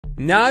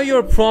Now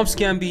your prompts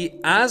can be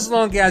as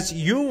long as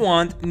you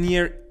want,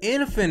 near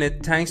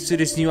infinite, thanks to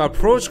this new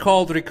approach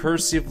called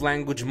recursive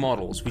language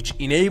models, which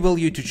enable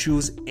you to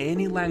choose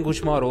any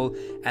language model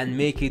and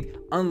make it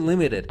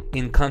unlimited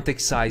in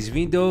context size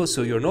window,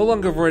 so you're no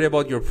longer worried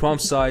about your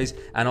prompt size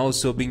and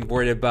also being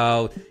worried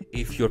about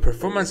if your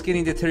performance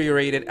getting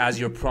deteriorated as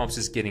your prompts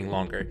is getting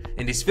longer.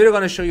 In this video, I'm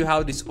going to show you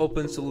how this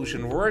open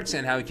solution works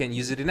and how you can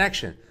use it in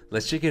action.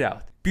 Let's check it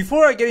out.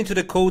 Before I get into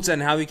the codes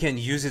and how you can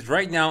use it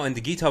right now in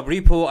the GitHub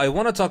repo, I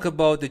want to talk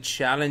about the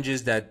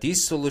challenges that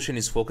this solution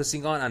is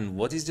focusing on and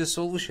what is the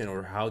solution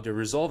or how they're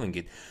resolving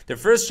it. The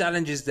first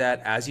challenge is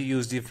that as you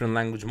use different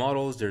language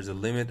models, there's a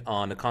limit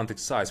on the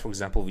context size. For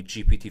example, with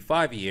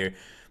GPT-5 here,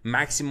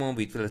 maximum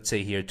with, let's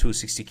say here,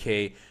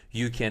 260K,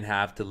 you can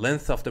have the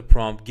length of the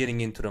prompt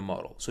getting into the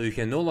model. So you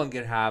can no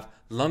longer have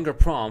longer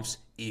prompts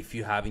if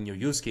you have in your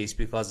use case,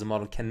 because the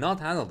model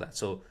cannot handle that.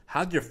 So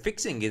how they're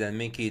fixing it and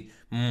make it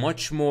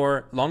much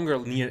more longer,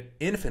 near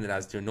infinite,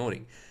 as they're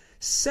noting.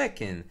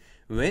 Second,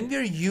 when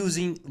we're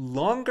using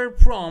longer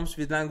prompts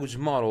with language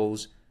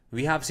models,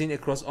 we have seen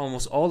across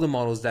almost all the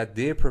models that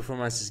their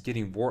performance is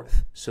getting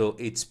worse. So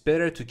it's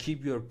better to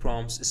keep your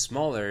prompts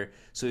smaller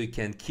so you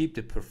can keep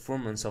the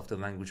performance of the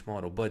language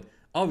model. But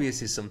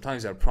obviously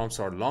sometimes our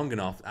prompts are long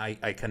enough,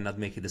 I cannot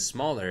make it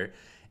smaller.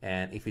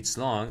 And if it's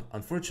long,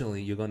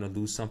 unfortunately, you're going to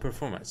lose some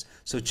performance.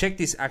 So check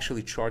this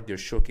actually chart they're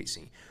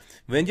showcasing.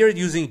 When you're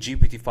using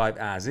GPT-5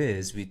 as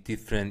is with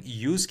different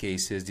use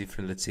cases,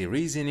 different, let's say,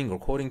 reasoning or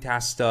coding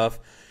task stuff,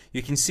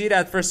 you can see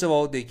that, first of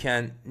all, they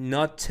can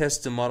not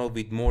test the model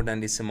with more than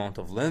this amount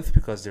of length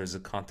because there's a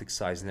context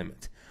size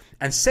limit.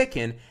 And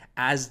second,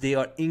 as they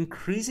are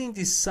increasing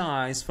the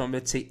size from,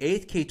 let's say,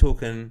 8K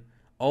token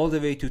all the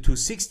way to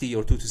 260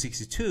 or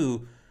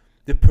 262,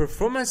 the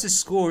performance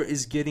score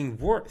is getting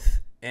worse.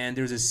 And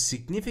there's a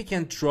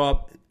significant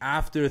drop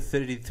after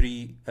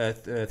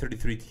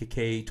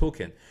 33K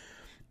token.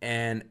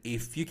 And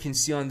if you can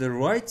see on the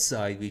right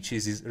side, which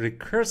is this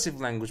recursive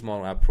language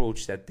model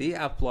approach that they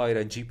applied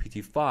on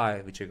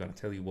GPT-5, which I'm going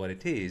to tell you what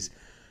it is,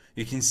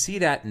 you can see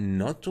that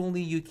not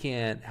only you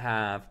can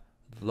have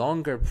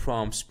longer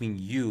prompts being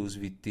used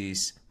with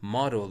this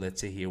model, let's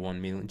say here 1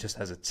 million just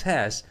as a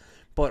test,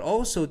 but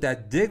also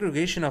that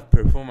degradation of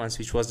performance,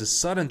 which was the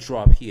sudden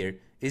drop here,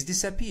 is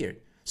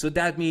disappeared. So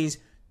that means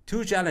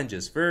two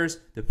challenges. First,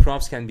 the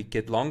prompts can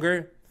get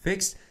longer,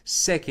 fixed.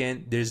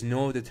 Second, there's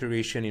no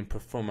deterioration in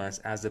performance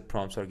as the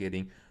prompts are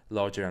getting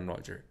larger and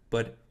larger.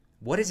 But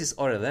what is this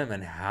LLM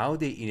and how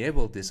they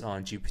enabled this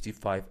on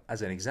GPT-5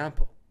 as an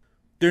example?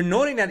 They're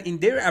noting that in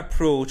their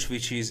approach,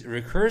 which is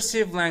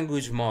recursive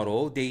language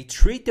model, they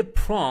treat the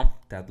prompt,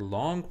 that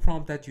long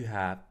prompt that you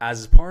have,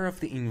 as part of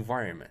the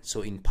environment.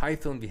 So in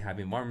Python, we have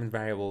environment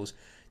variables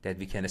that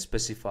we can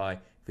specify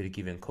with a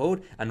given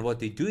code. And what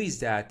they do is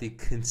that they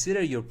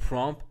consider your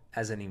prompt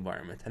as an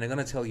environment. And I'm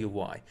going to tell you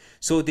why.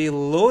 So they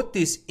load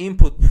this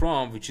input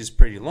prompt, which is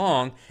pretty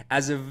long,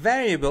 as a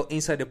variable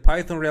inside the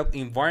Python rel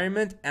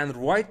environment and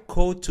write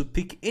code to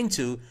pick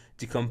into,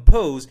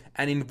 decompose,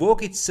 and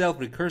invoke itself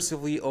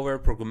recursively over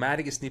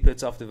programmatic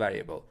snippets of the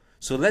variable.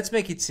 So let's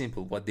make it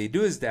simple. What they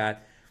do is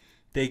that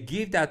they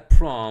give that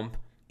prompt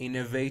in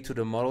a way to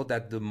the model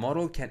that the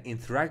model can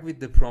interact with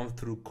the prompt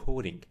through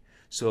coding.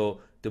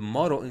 So the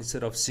model,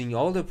 instead of seeing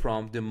all the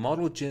prompt, the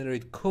model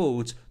generate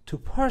codes to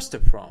parse the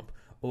prompt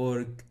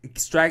or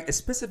extract a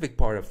specific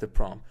part of the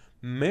prompt,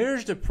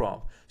 merge the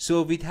prompt.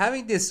 So with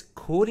having this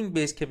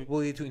coding-based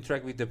capability to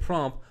interact with the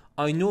prompt,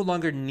 I no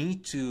longer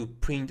need to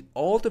print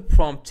all the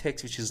prompt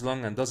text which is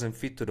long and doesn't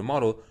fit to the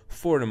model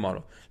for the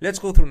model. Let's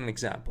go through an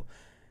example.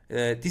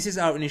 This is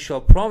our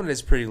initial prompt that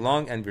is pretty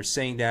long, and we're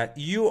saying that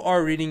you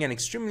are reading an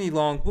extremely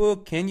long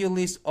book. Can you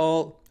list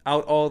out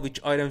all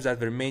which items that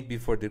were made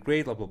before the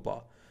grade, blah, blah,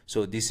 blah.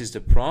 So this is the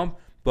prompt,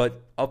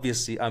 but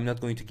obviously I'm not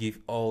going to give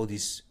all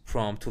this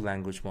prompt to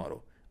language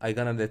model. I'm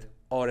gonna let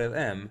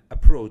LLM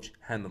approach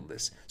handle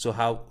this. So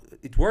how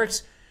it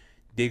works,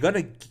 they're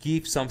gonna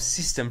give some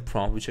system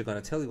prompt, which I'm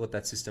gonna tell you what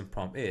that system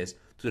prompt is,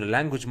 to the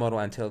language model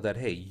and tell that,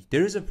 hey,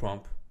 there is a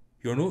prompt.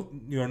 You're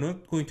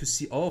not going to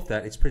see all of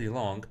that. It's pretty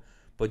long,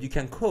 but you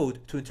can code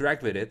to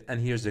interact with it,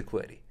 and here's the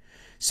query.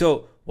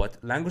 So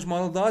what language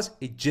model does,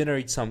 it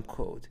generates some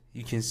code.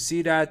 You can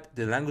see that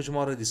the language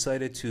model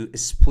decided to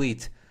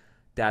split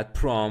that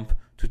prompt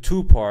to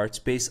two parts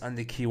based on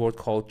the keyword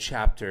called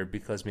chapter,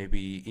 because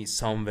maybe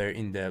somewhere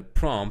in the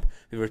prompt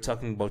we were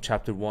talking about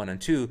chapter 1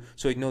 and 2,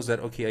 so it knows that,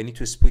 okay, I need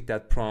to split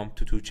that prompt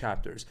to two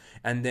chapters,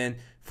 and then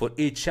for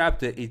each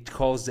chapter it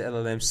calls the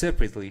LLM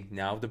separately.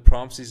 Now the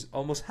prompt is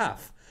almost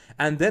half,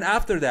 and then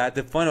after that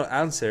the final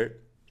answer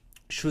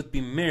should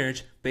be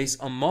merged based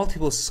on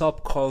multiple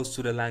subcalls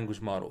to the language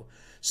model.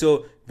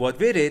 So what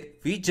we did,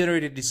 we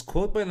generated this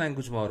code by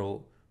language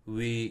model,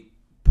 we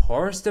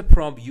parse the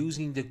prompt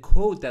using the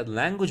code that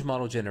language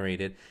model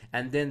generated,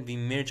 and then we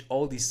merge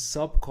all these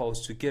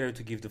subcalls together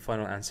to give the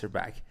final answer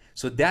back.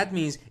 So that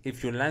means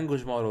if your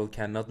language model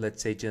cannot,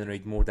 let's say,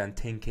 generate more than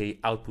 10K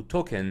output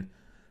token,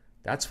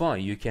 That's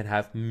fine. You can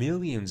have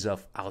millions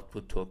of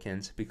output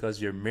tokens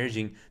because you're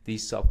merging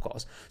these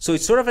subcalls. So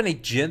it's sort of an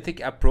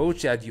agentic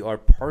approach that you are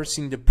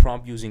parsing the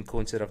prompt using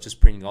code instead of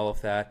just printing all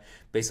of that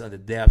based on the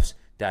depths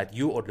that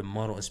you or the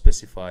model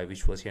specify,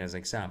 which was here as an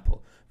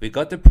example. We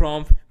got the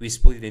prompt, we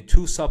split it in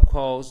two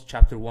subcalls,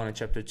 chapter 1 and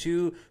chapter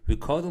 2. We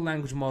call the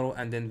language model,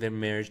 and then we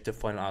merge the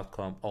final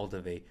outcome all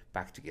the way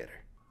back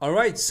together. All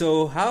right,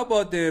 so how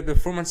about the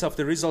performance of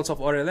the results of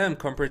RLM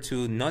compared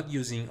to not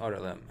using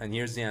RLM? And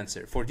here's the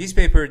answer. For this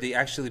paper, they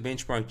actually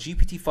benchmarked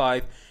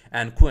GPT-5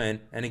 and Qwen,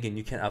 and again,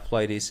 you can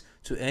apply this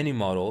to any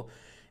model.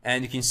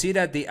 And you can see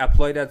that they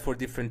apply that for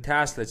different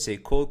tasks, let's say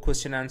code,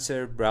 question,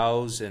 answer,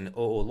 browse, and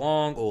OO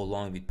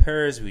long with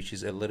pairs, which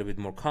is a little bit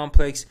more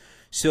complex.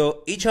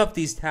 So each of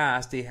these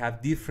tasks, they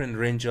have different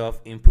range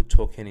of input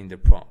token in the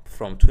prompt,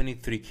 from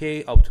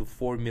 23K up to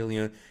 4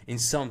 million. In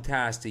some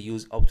tasks, they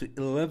use up to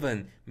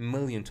 11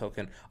 million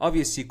token.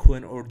 Obviously,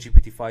 Qwen or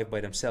GPT-5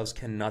 by themselves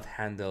cannot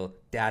handle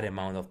that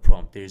amount of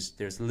prompt.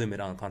 There's limit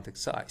on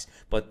context size.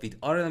 But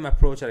with RLM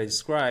approach that I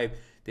described,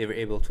 they were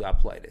able to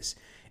apply this.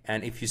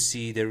 And if you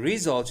see the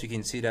results, you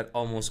can see that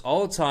almost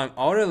all the time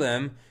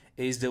RLM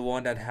is the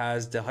one that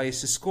has the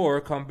highest score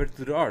compared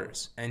to the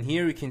others. And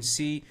here you can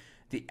see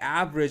the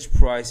average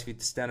price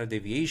with standard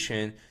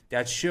deviation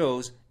that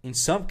shows in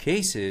some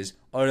cases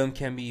RLM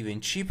can be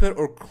even cheaper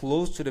or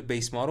close to the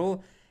base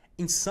model.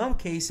 In some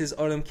cases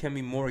RLM can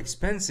be more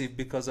expensive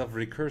because of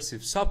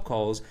recursive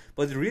subcalls,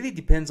 but it really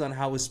depends on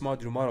how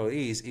smart your model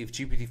is. If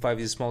GPT-5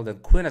 is smaller than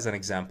Qwen as an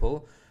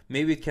example,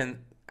 maybe it can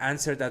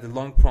answer that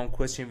long prompt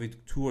question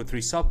with 2 or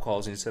 3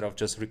 subcalls instead of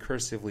just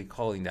recursively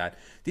calling that.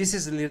 This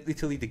is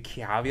literally the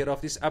caveat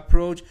of this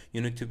approach. You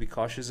need to be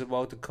cautious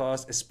about the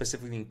cost,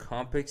 specifically in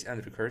complex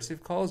and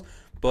recursive calls.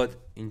 But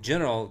in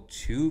general,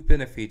 2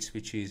 benefits,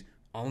 which is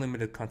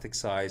unlimited context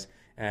size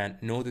and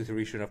no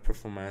deterioration of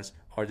performance,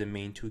 are the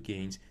main 2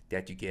 gains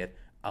that you get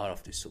out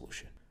of this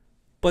solution.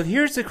 But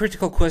here's the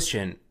critical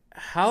question.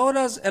 How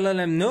does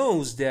LLM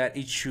knows that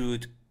it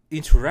should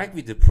interact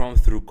with the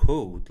prompt through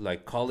code,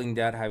 like calling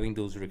that, having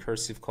those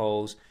recursive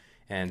calls,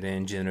 and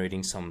then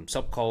generating some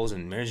subcalls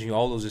and merging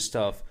all those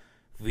stuff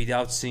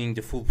without seeing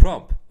the full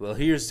prompt? Well,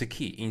 here's the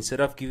key.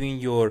 Instead of giving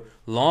your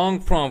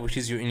long prompt, which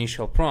is your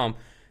initial prompt,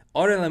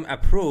 RLM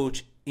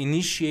approach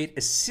initiate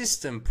a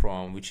system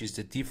prompt, which is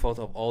the default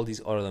of all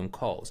these RLM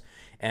calls.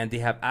 And they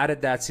have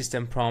added that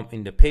system prompt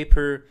in the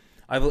paper.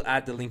 I will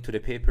add the link to the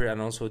paper and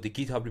also the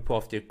GitHub repo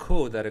of their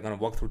code that I'm going to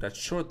walk through that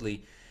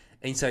shortly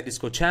inside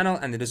Discord channel,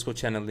 and the Discord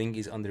channel link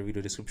is on the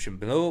video description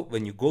below.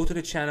 When you go to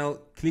the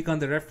channel, click on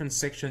the reference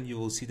section, you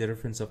will see the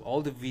reference of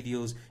all the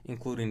videos,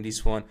 including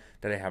this one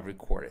that I have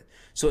recorded.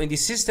 So in the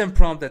system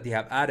prompt that they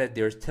have added,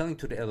 they're telling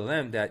to the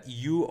LLM that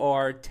you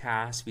are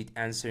tasked with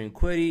answering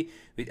query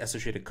with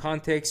associated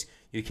context.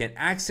 You can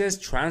access,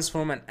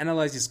 transform, and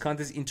analyze this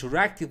context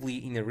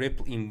interactively in a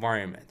REPL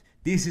environment.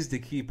 This is the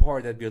key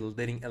part that we're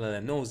letting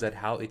LLM knows that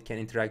how it can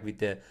interact with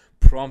the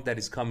prompt that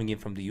is coming in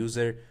from the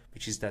user,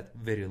 which is that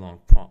very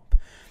long prompt.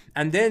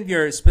 And then we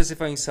are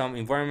specifying some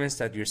environments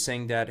that you're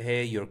saying that,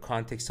 hey, your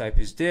context type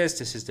is this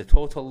is the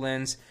total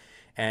length,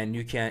 and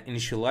you can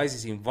initialize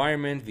this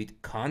environment with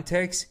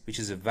context, which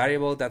is a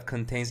variable that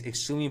contains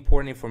extremely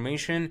important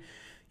information.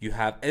 You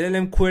have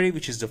LLM query,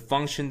 which is the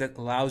function that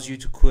allows you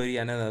to query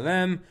an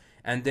LLM,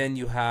 and then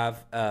you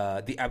have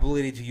the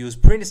ability to use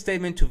print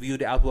statement to view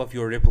the output of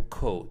your REPL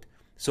code.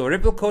 So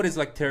REPL code is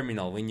like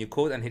terminal. When you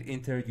code and hit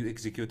enter, you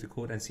execute the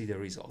code and see the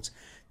results.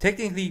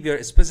 Technically, we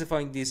are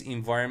specifying these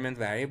environment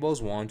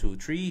variables 1, 2,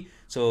 3,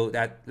 so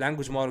that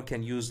language model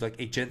can use like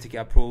agentic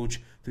approach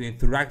to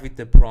interact with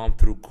the prompt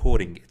through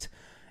coding it.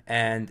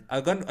 And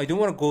I don't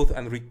want to go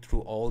and read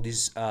through all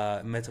this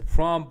meta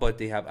prompt, but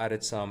they have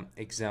added some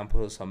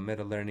examples, some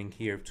meta learning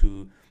here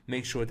to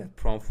make sure that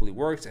prompt fully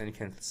works, and you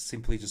can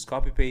simply just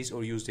copy paste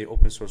or use their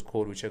open source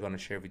code, which I'm going to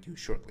share with you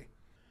shortly.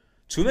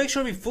 To make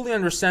sure we fully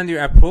understand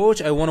their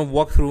approach, I want to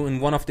walk through in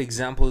one of the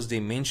examples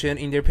they mentioned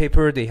in their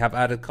paper. They have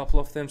added a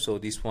couple of them, so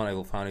this one I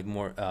will find it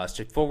more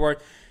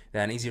straightforward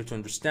and easier to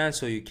understand,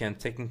 so you can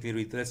technically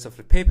read the rest of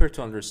the paper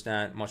to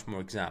understand much more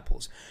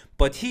examples.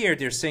 But here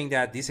they're saying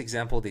that this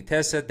example they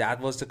tested,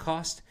 that was the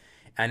cost,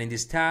 and in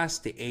this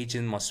task the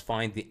agent must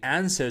find the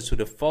answers to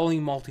the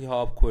following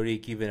multi-hop query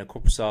given a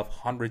corpus of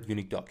 100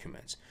 unique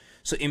documents.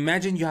 So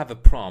imagine you have a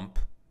prompt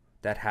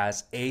that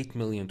has 8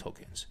 million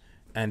tokens,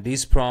 and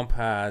this prompt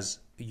has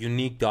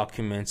unique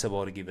documents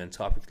about a given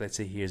topic. Let's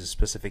say here's a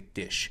specific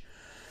dish,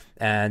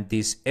 and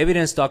these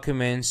evidence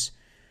documents,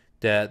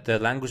 the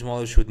language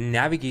model should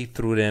navigate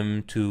through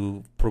them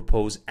to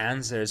propose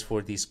answers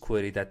for this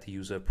query that the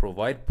user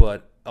provide,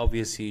 but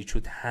obviously it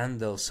should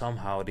handle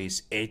somehow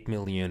this 8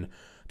 million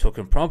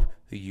token prompt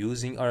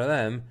using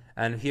RLM.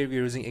 And here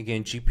we're using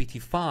again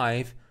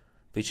GPT-5,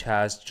 which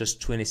has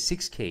just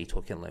 26K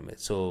token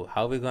limit. So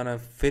how are we gonna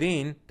fit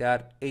in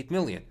that 8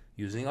 million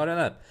using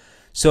RLM?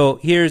 So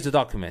here's the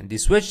document.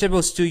 This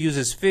vegetable stew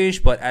uses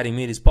fish, but adding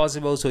meat is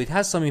possible. So it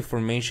has some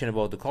information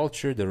about the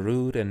culture, the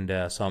root,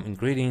 and some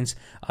ingredients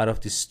out of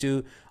the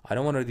stew. I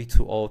don't want to read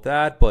through all of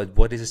that, but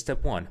what is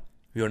step 1?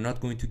 we are not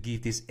going to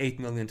give this 8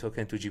 million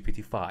token to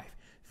GPT-5.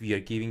 We are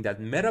giving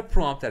that meta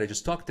prompt that I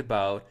just talked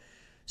about,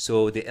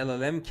 so the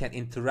LLM can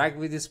interact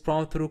with this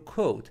prompt through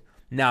code.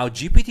 Now,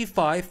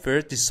 GPT-5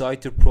 first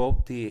decided to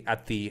probe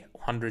at the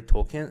 100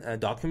 token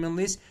document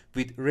list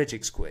with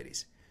regex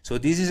queries. So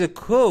this is a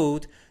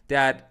code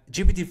that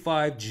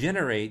GPT-5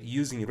 generate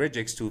using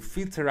regex to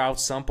filter out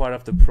some part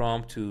of the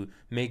prompt to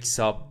make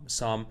some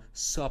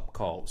sub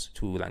calls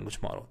to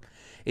language model.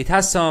 It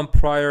has some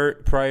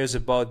priors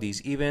about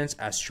these events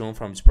as shown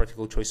from its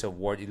particular choice of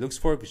word it looks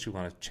for, which you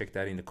want to check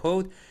that in the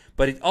code.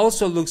 But it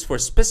also looks for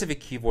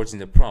specific keywords in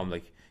the prompt,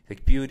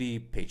 like beauty,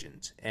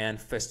 pageants,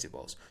 and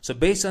festivals. So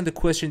based on the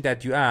question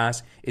that you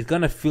ask, it's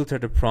gonna filter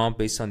the prompt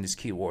based on these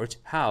keywords.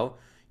 How?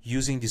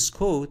 Using this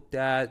code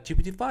that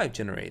GPT-5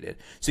 generated.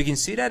 So you can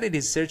see that it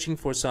is searching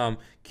for some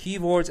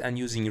keywords and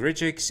using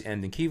regex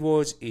and the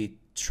keywords, it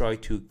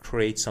tried to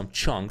create some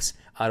chunks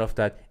out of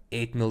that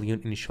 8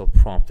 million initial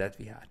prompt that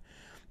we had.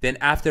 Then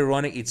after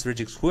running its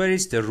regex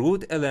queries, the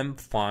root LM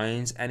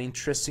finds an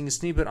interesting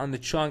snippet on the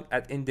chunk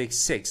at index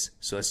 6.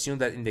 So assume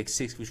that index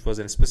 6, which was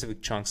in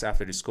specific chunks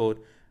after this code,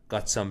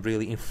 got some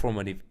really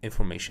informative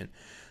information.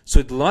 So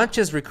it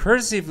launches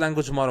recursive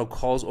language model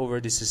calls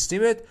over this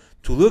snippet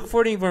to look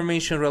for the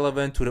information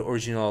relevant to the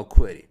original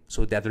query.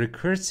 So that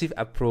recursive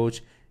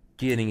approach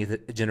getting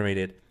it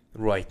generated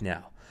right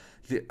now.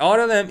 The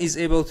LLM is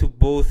able to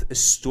both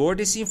store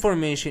this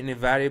information in a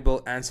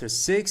variable answer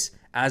 6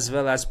 as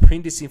well as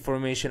print this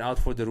information out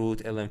for the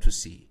root LM to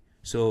see.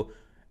 So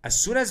as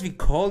soon as we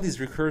call these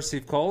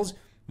recursive calls,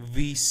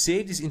 we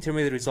save these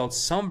intermediate results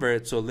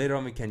somewhere, so later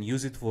on we can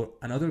use it for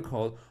another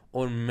call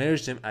or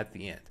merge them at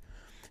the end.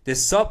 The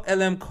sub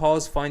LM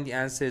calls find the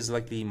answers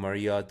likely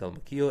Maria Del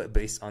Macchio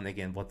based on,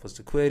 again, what was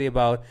the query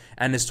about,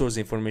 and it stores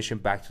the information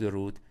back to the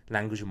root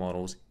language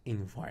model's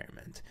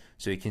environment.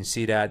 So you can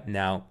see that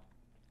now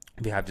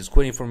we have this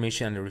query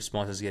information and the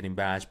response is getting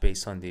batched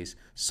based on these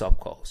sub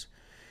calls.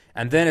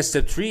 And then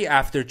step 3,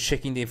 after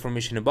checking the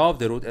information above,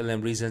 the root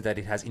LM reasons that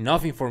it has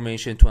enough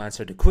information to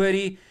answer the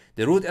query.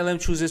 The root LM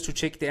chooses to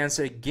check the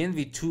answer again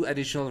with 2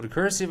 additional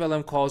recursive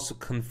LM calls to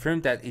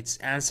confirm that its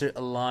answer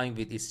aligns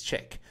with its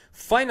check.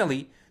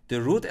 Finally,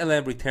 the root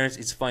LM returns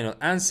its final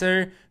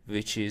answer,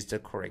 which is the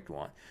correct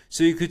one.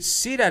 So you could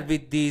see that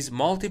with these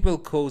multiple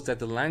codes that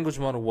the language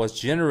model was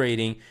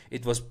generating,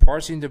 it was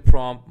parsing the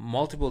prompt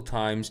multiple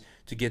times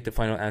to get the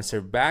final answer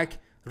back,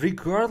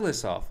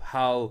 regardless of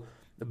how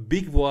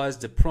big was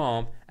the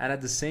prompt. And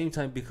at the same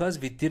time, because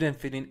we didn't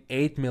fit in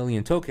 8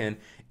 million token,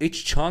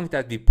 each chunk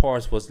that we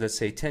parsed was, let's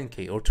say,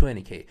 10K or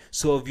 20K.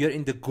 So we are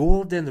in the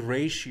golden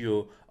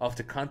ratio of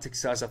the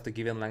context size of the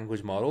given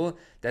language model,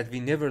 that we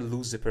never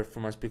lose the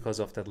performance because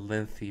of that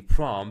lengthy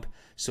prompt.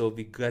 So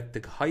we got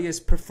the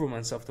highest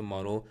performance of the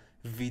model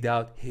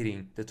without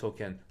hitting the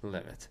token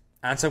limit.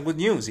 And some good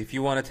news, if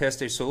you want to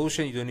test a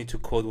solution, you don't need to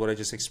code what I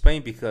just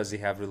explained because they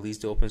have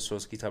released the open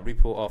source GitHub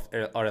repo of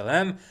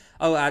LLM.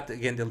 I'll add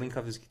again the link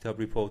of this GitHub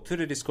repo to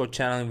the Discord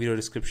channel in video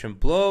description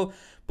below.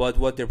 But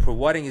what they're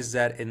providing is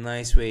that a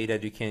nice way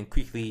that you can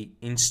quickly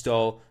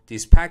install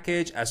this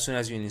package. As soon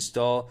as you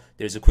install,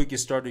 there's a quick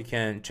start. You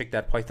can check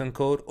that Python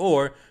code,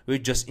 or we're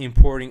just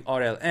importing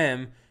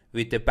RLM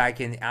with the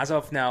backend as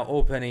of now,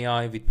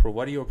 OpenAI, with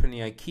providing your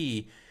OpenAI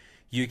key.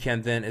 You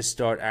can then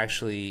start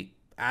actually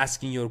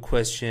asking your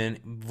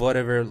question,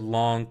 whatever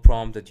long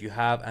prompt that you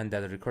have, and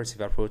that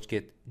recursive approach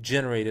get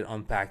generated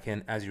on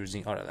backend as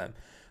using RLM.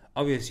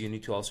 Obviously, you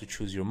need to also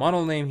choose your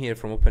model name here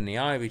from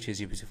OpenAI, which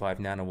is GPT-5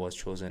 Nano was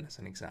chosen as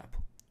an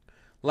example.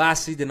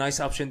 Lastly, the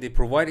nice option they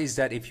provide is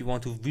that if you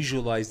want to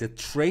visualize the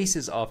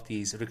traces of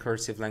these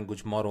recursive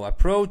language model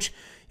approach,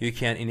 you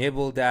can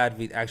enable that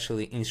with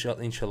actually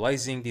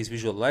initializing this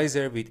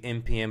visualizer with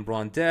npm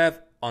run dev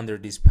under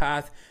this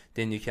path.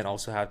 Then you can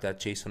also have that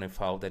JSON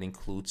file that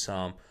includes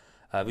some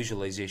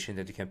visualization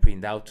that you can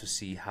print out to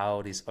see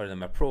how this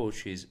RLM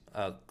approach is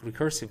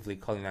recursively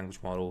calling language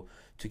model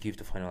to give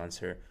the final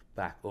answer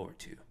back over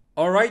to you.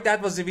 Alright,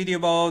 that was the video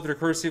about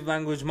recursive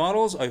language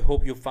models. I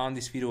hope you found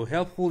this video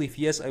helpful. If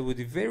yes, I would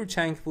be very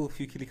thankful if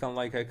you click on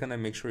like icon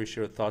and make sure you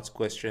share your thoughts,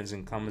 questions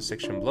in comment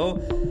section below,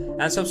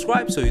 and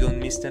subscribe so you don't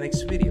miss the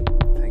next video.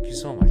 Thank you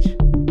so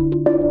much.